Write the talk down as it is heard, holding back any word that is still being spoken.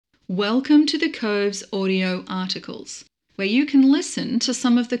Welcome to the Cove's audio articles, where you can listen to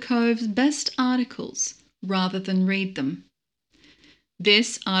some of the Cove's best articles rather than read them.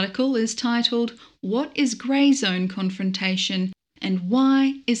 This article is titled, "What is Grey Zone Confrontation and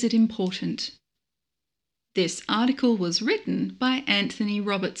Why is it Important?" This article was written by Anthony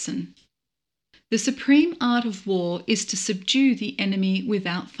Robertson. The supreme art of war is to subdue the enemy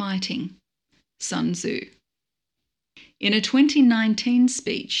without fighting. Sun Tzu. In a 2019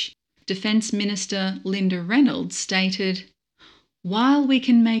 speech, Defence Minister Linda Reynolds stated, "While we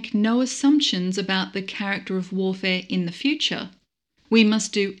can make no assumptions about the character of warfare in the future, we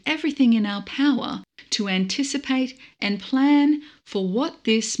must do everything in our power to anticipate and plan for what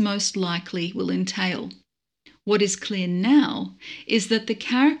this most likely will entail. What is clear now is that the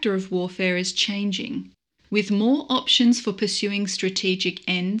character of warfare is changing, with more options for pursuing strategic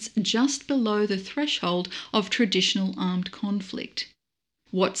ends just below the threshold of traditional armed conflict,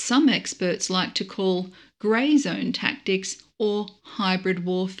 what some experts like to call grey zone tactics or hybrid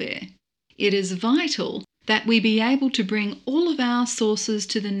warfare. It is vital that we be able to bring all of our sources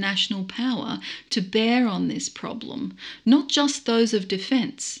to the national power to bear on this problem, not just those of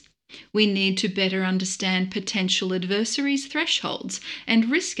defence. We need to better understand potential adversaries' thresholds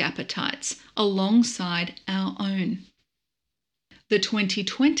and risk appetites alongside our own." The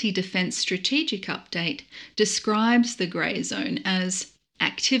 2020 Defence Strategic Update describes the grey zone as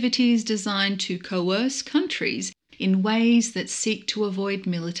activities designed to coerce countries in ways that seek to avoid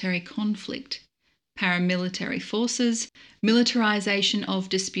military conflict, paramilitary forces, militarization of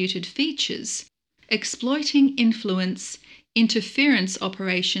disputed features, exploiting influence, interference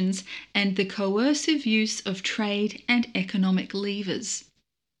operations, and the coercive use of trade and economic levers.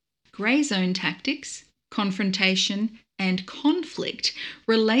 Grey zone tactics, confrontation, and conflict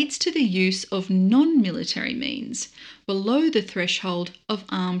relates to the use of non-military means below the threshold of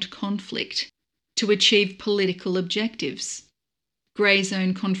armed conflict to achieve political objectives. Grey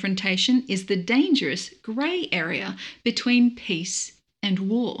zone confrontation is the dangerous grey area between peace and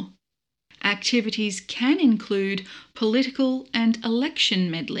war. Activities can include political and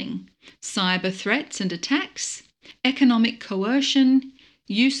election meddling, cyber threats and attacks, economic coercion,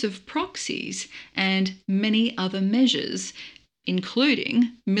 use of proxies, and many other measures,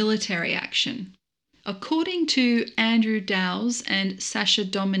 including military action. According to Andrew Dowes and Sasha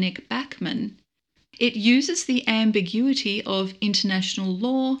Dominic Bachman, it uses the ambiguity of international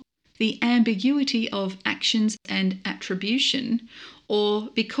law, the ambiguity of actions and attribution, or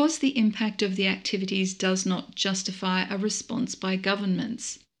because the impact of the activities does not justify a response by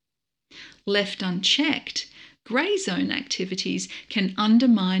governments. Left unchecked, grey zone activities can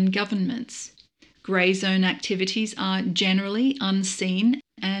undermine governments. Grey zone activities are generally unseen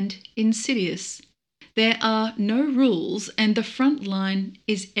and insidious. There are no rules and the front line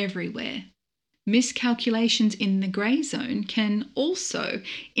is everywhere. Miscalculations in the grey zone can also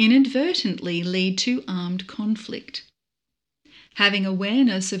inadvertently lead to armed conflict. Having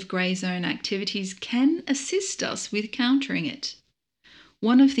awareness of grey zone activities can assist us with countering it.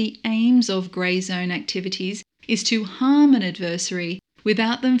 One of the aims of grey zone activities is to harm an adversary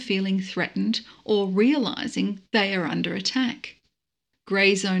without them feeling threatened or realising they are under attack.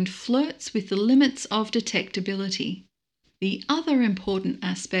 Grey zone flirts with the limits of detectability. The other important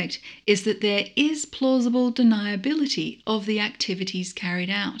aspect is that there is plausible deniability of the activities carried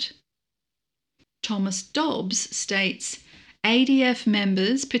out. Thomas Dobbs states, "ADF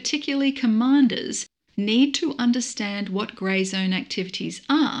members, particularly commanders, need to understand what grey zone activities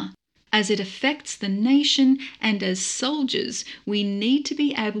are, as it affects the nation, and as soldiers we need to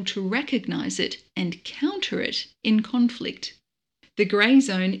be able to recognise it and counter it in conflict." The grey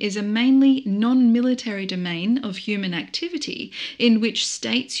zone is a mainly non-military domain of human activity in which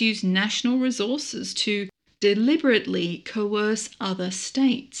states use national resources to deliberately coerce other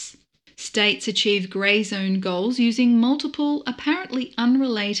states. States achieve grey zone goals using multiple, apparently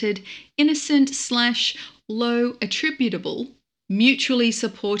unrelated, innocent/low attributable, mutually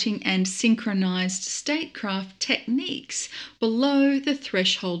supporting and synchronized statecraft techniques below the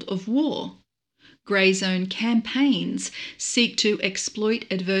threshold of war. Grey zone campaigns seek to exploit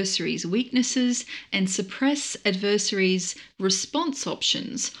adversaries' weaknesses and suppress adversaries' response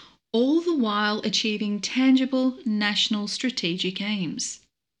options, all the while achieving tangible national strategic aims.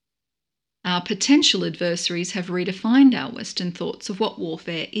 Our potential adversaries have redefined our Western thoughts of what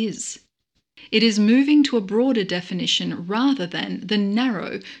warfare is. It is moving to a broader definition rather than the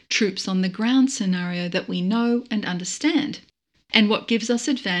narrow troops on the ground scenario that we know and understand, and what gives us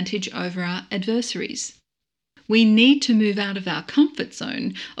advantage over our adversaries. We need to move out of our comfort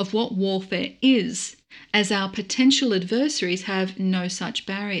zone of what warfare is as our potential adversaries have no such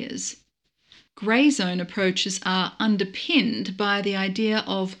barriers. Grey zone approaches are underpinned by the idea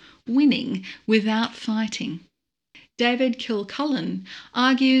of winning without fighting. David Kilcullen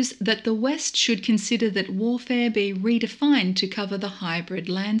argues that the West should consider that warfare be redefined to cover the hybrid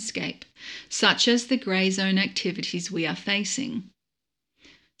landscape, such as the grey zone activities we are facing.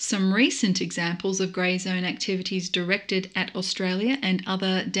 Some recent examples of grey zone activities directed at Australia and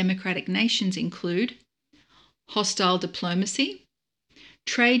other democratic nations include hostile diplomacy,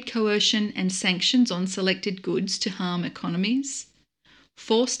 trade coercion and sanctions on selected goods to harm economies,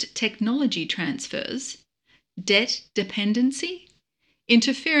 forced technology transfers, debt dependency,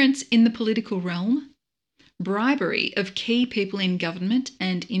 interference in the political realm, bribery of key people in government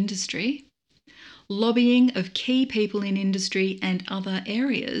and industry, lobbying of key people in industry and other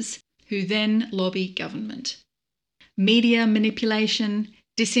areas who then lobby government, media manipulation,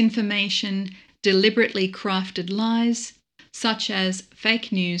 disinformation, deliberately crafted lies, such as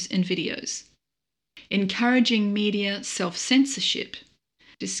fake news and videos, encouraging media self-censorship,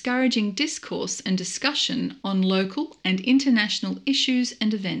 discouraging discourse and discussion on local and international issues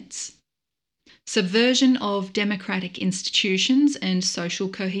and events, subversion of democratic institutions and social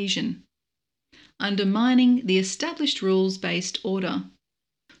cohesion, undermining the established rules-based order,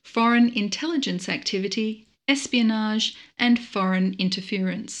 foreign intelligence activity, espionage and foreign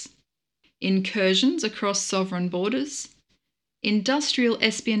interference, incursions across sovereign borders, industrial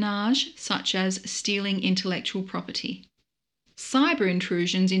espionage such as stealing intellectual property, cyber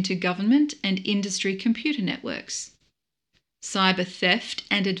intrusions into government and industry computer networks, cyber theft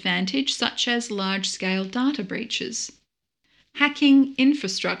and advantage such as large-scale data breaches, hacking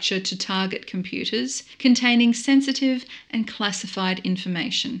infrastructure to target computers containing sensitive and classified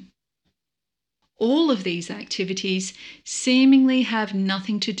information. All of these activities seemingly have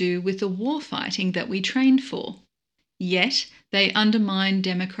nothing to do with the warfighting that we trained for, yet they undermine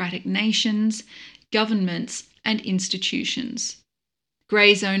democratic nations, governments, and institutions.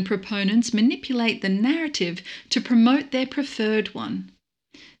 Grey zone proponents manipulate the narrative to promote their preferred one.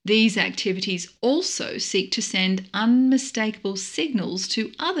 These activities also seek to send unmistakable signals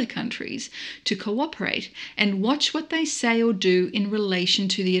to other countries to cooperate and watch what they say or do in relation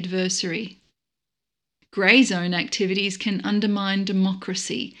to the adversary. Grey zone activities can undermine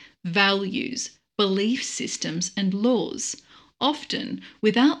democracy, values, belief systems, and laws, often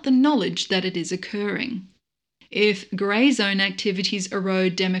without the knowledge that it is occurring. If grey zone activities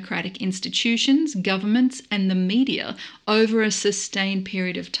erode democratic institutions, governments, and the media over a sustained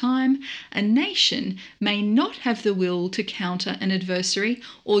period of time, a nation may not have the will to counter an adversary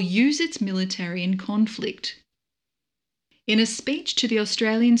or use its military in conflict. In a speech to the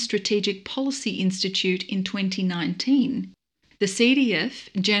Australian Strategic Policy Institute in 2019, the CDF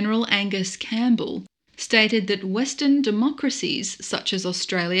General Angus Campbell stated that Western democracies such as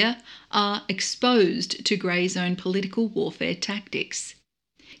Australia are exposed to grey zone political warfare tactics.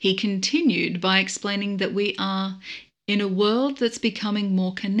 He continued by explaining that we are in a world that's becoming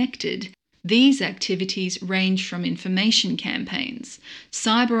more connected. These activities range from information campaigns,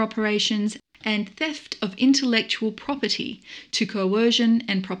 cyber operations, and theft of intellectual property to coercion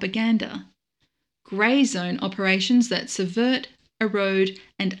and propaganda. Grey zone operations that subvert, erode,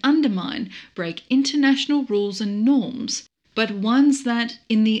 and undermine break international rules and norms, but ones that,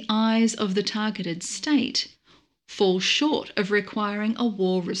 in the eyes of the targeted state, fall short of requiring a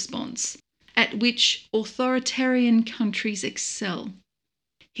war response, at which authoritarian countries excel.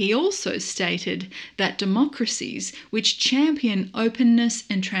 He also stated that democracies which champion openness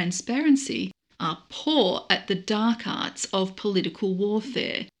and transparency are poor at the dark arts of political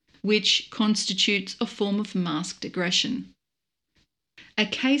warfare, which constitutes a form of masked aggression. A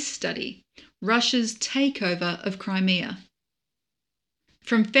case study: Russia's takeover of Crimea.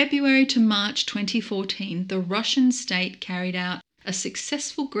 From February to March 2014, the Russian state carried out a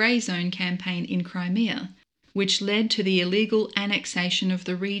successful grey zone campaign in Crimea, which led to the illegal annexation of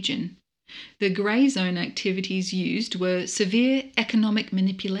the region. The grey zone activities used were severe economic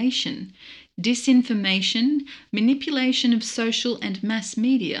manipulation, disinformation, manipulation of social and mass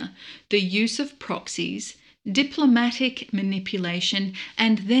media, the use of proxies, diplomatic manipulation,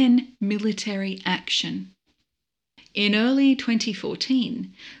 and then military action. In early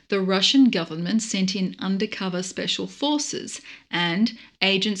 2014, the Russian government sent in undercover special forces and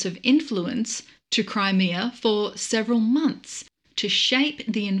agents of influence to Crimea for several months to shape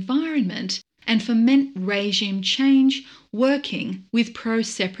the environment and foment regime change, working with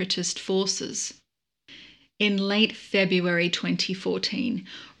pro-separatist forces. In late February 2014,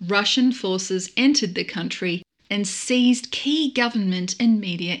 Russian forces entered the country and seized key government and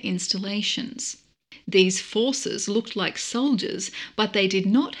media installations. These forces looked like soldiers, but they did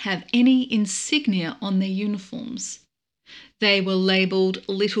not have any insignia on their uniforms. They were labelled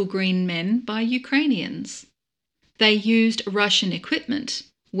Little Green Men by Ukrainians. They used Russian equipment,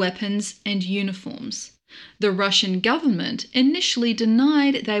 weapons, and uniforms. The Russian government initially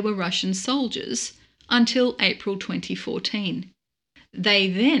denied they were Russian soldiers until April 2014. They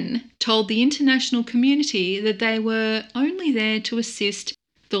then told the international community that they were only there to assist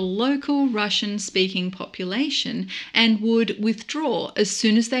the local Russian-speaking population and would withdraw as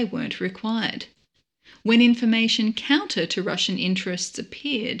soon as they weren't required. When information counter to Russian interests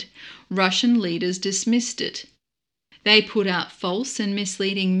appeared, Russian leaders dismissed it. They put out false and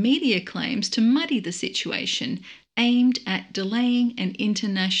misleading media claims to muddy the situation, aimed at delaying an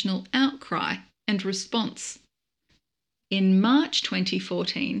international outcry and response. In March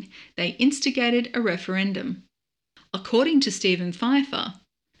 2014, they instigated a referendum. According to Stephen Pfeiffer,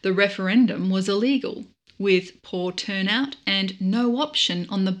 the referendum was illegal, with poor turnout and no option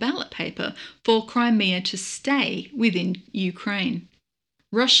on the ballot paper for Crimea to stay within Ukraine.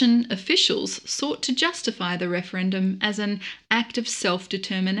 Russian officials sought to justify the referendum as an act of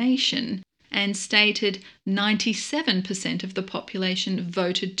self-determination and stated 97% of the population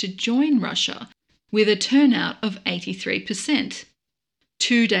voted to join Russia, with a turnout of 83%.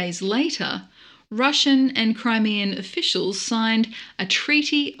 2 days later, Russian and Crimean officials signed a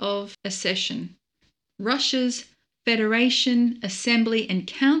treaty of accession. Russia's Federation, Assembly and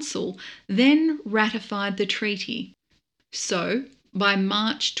Council then ratified the treaty. So, by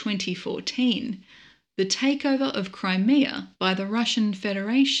March 2014, the takeover of Crimea by the Russian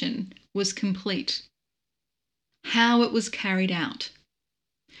Federation was complete. How it was carried out.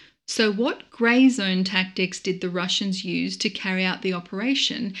 So what grey zone tactics did the Russians use to carry out the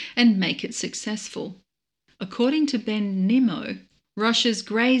operation and make it successful? According to Ben Nimmo, Russia's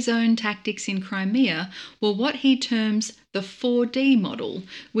grey zone tactics in Crimea were what he terms the 4D model,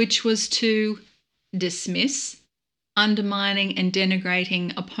 which was to dismiss, undermining and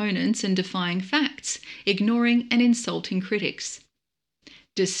denigrating opponents and defying facts, ignoring and insulting critics.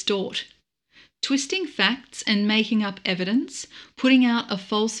 Distort, twisting facts and making up evidence, putting out a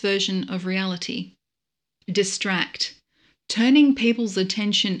false version of reality. Distract, turning people's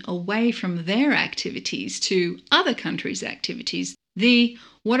attention away from their activities to other countries' activities, the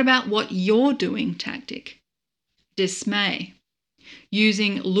 "what about what you're doing" tactic. Dismay,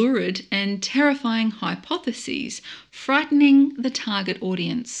 using lurid and terrifying hypotheses, frightening the target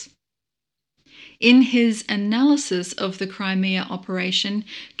audience. In his analysis of the Crimea operation,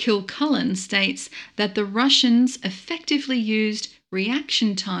 Kilcullen states that the Russians effectively used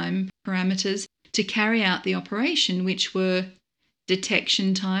reaction time parameters to carry out the operation, which were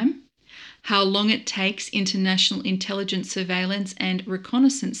detection time, how long it takes international intelligence surveillance and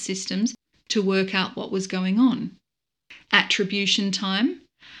reconnaissance systems to work out what was going on, attribution time,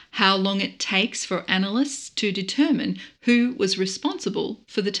 how long it takes for analysts to determine who was responsible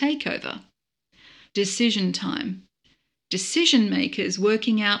for the takeover, decision time, decision makers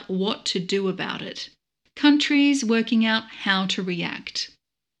working out what to do about it, countries working out how to react,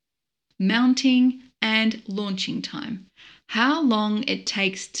 mounting and launching time, how long it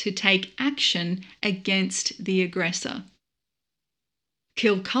takes to take action against the aggressor.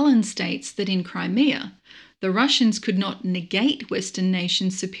 Kilcullen states that in Crimea, the Russians could not negate Western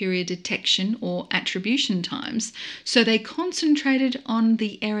nations' superior detection or attribution times, so they concentrated on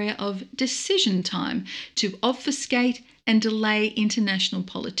the area of decision time to obfuscate and delay international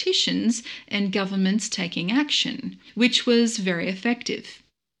politicians and governments taking action, which was very effective.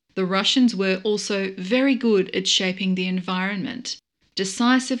 The Russians were also very good at shaping the environment,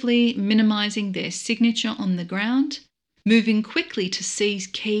 decisively minimizing their signature on the ground, moving quickly to seize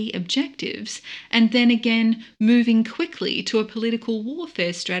key objectives, and then again moving quickly to a political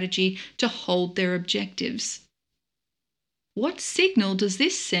warfare strategy to hold their objectives. What signal does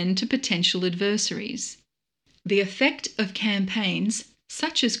this send to potential adversaries? The effect of campaigns,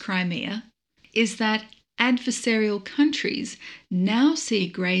 such as Crimea, is that adversarial countries now see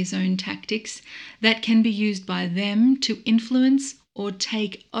grey zone tactics that can be used by them to influence or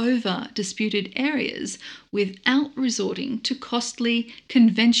take over disputed areas without resorting to costly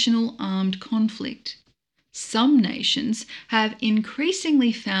conventional armed conflict. Some nations have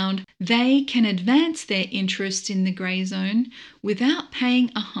increasingly found they can advance their interests in the grey zone without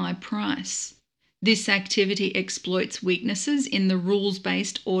paying a high price. This activity exploits weaknesses in the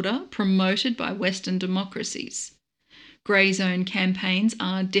rules-based order promoted by Western democracies. Grey zone campaigns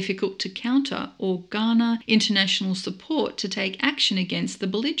are difficult to counter or garner international support to take action against the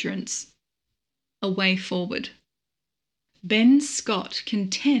belligerents. A way forward. Ben Scott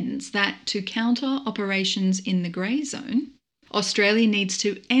contends that to counter operations in the grey zone, Australia needs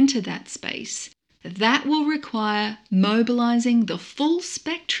to enter that space. That will require mobilising the full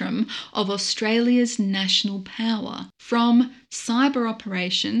spectrum of Australia's national power, from cyber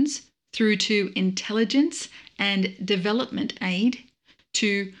operations through to intelligence and development aid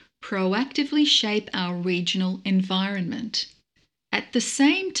to proactively shape our regional environment. At the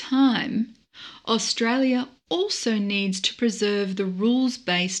same time, Australia also needs to preserve the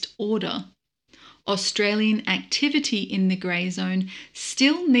rules-based order. Australian activity in the grey zone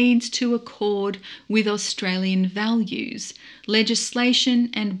still needs to accord with Australian values, legislation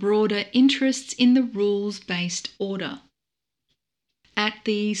and broader interests in the rules-based order. At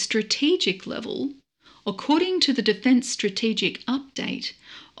the strategic level, according to the Defence Strategic Update,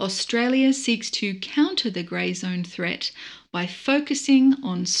 Australia seeks to counter the grey zone threat by focusing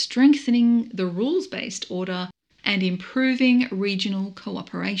on strengthening the rules-based order and improving regional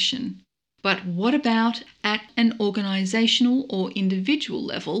cooperation. But what about at an organisational or individual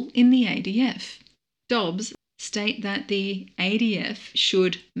level in the ADF? Dobbs state that the ADF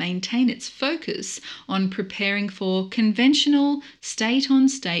should maintain its focus on preparing for conventional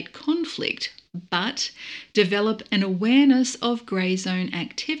state-on-state conflict, but develop an awareness of grey zone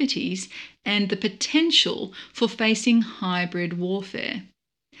activities and the potential for facing hybrid warfare.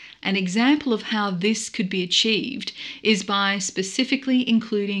 An example of how this could be achieved is by specifically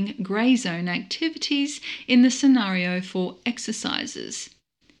including grey zone activities in the scenario for exercises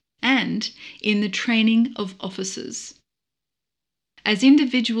and in the training of officers. As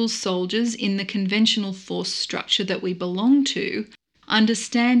individual soldiers in the conventional force structure that we belong to,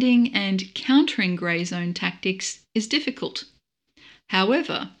 understanding and countering grey zone tactics is difficult.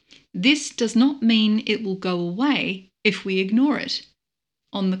 However, this does not mean it will go away if we ignore it.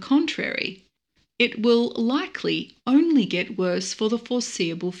 On the contrary, it will likely only get worse for the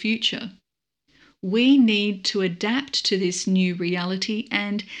foreseeable future. We need to adapt to this new reality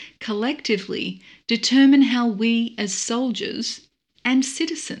and collectively determine how we as soldiers and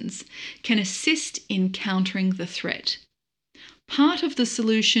citizens can assist in countering the threat. Part of the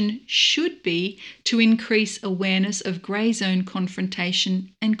solution should be to increase awareness of grey zone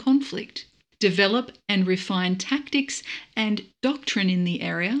confrontation and conflict, develop and refine tactics and doctrine in the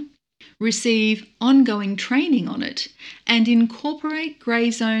area, receive ongoing training on it, and incorporate grey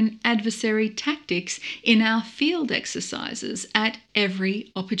zone adversary tactics in our field exercises at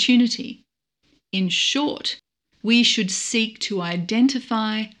every opportunity. In short, we should seek to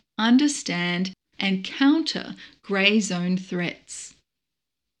identify, understand, and counter grey zone threats.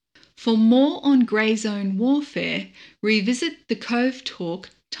 For more on grey zone warfare, revisit the Cove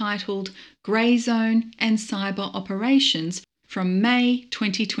talk titled Grey Zone and Cyber Operations from May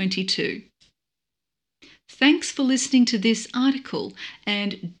 2022. Thanks for listening to this article,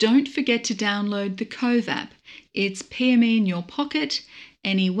 and don't forget to download the Cove app. It's PME in your pocket,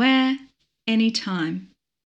 anywhere, anytime.